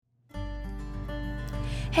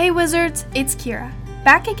Hey Wizards, it's Keira,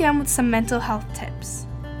 back again with some mental health tips.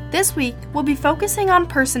 This week, we'll be focusing on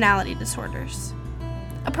personality disorders.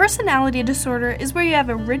 A personality disorder is where you have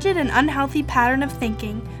a rigid and unhealthy pattern of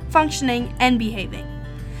thinking, functioning, and behaving.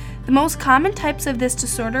 The most common types of this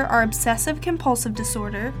disorder are obsessive-compulsive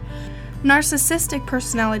disorder, narcissistic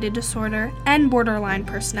personality disorder, and borderline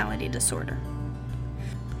personality disorder.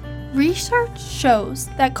 Research shows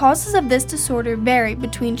that causes of this disorder vary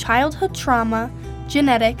between childhood trauma,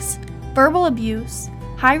 genetics, verbal abuse,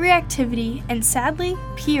 high reactivity, and sadly,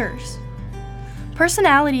 peers.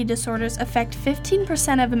 Personality disorders affect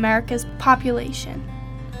 15% of America's population.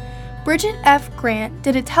 Bridget F. Grant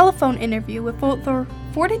did a telephone interview with over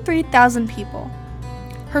 43,000 people.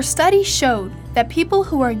 Her study showed that people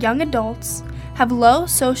who are young adults, have low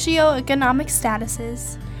socioeconomic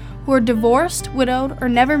statuses, who are divorced, widowed, or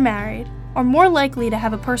never married, are more likely to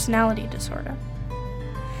have a personality disorder.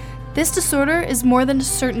 This disorder is more than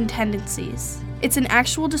certain tendencies. It's an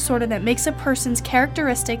actual disorder that makes a person's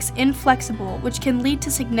characteristics inflexible, which can lead to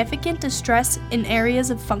significant distress in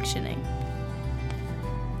areas of functioning.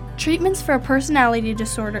 Treatments for a personality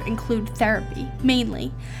disorder include therapy,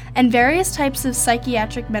 mainly, and various types of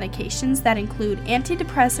psychiatric medications that include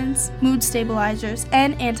antidepressants, mood stabilizers,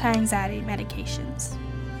 and anti-anxiety medications.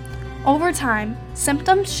 Over time,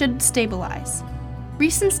 symptoms should stabilize.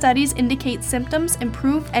 Recent studies indicate symptoms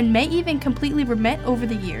improve and may even completely remit over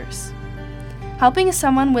the years. Helping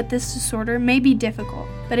someone with this disorder may be difficult,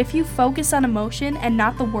 but if you focus on emotion and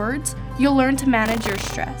not the words, you'll learn to manage your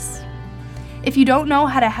stress. If you don't know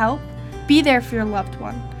how to help, be there for your loved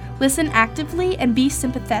one. Listen actively and be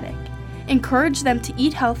sympathetic. Encourage them to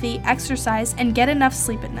eat healthy, exercise, and get enough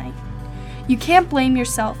sleep at night. You can't blame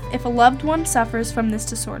yourself if a loved one suffers from this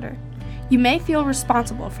disorder. You may feel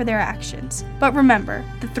responsible for their actions, but remember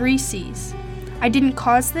the 3 C's. I didn't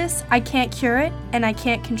cause this, I can't cure it, and I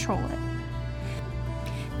can't control it.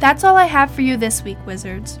 That's all I have for you this week,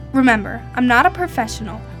 Wizards. Remember, I'm not a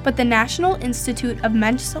professional, but the National Institute of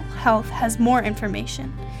Mental Health has more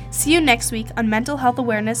information. See you next week on Mental Health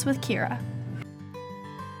Awareness with Keira.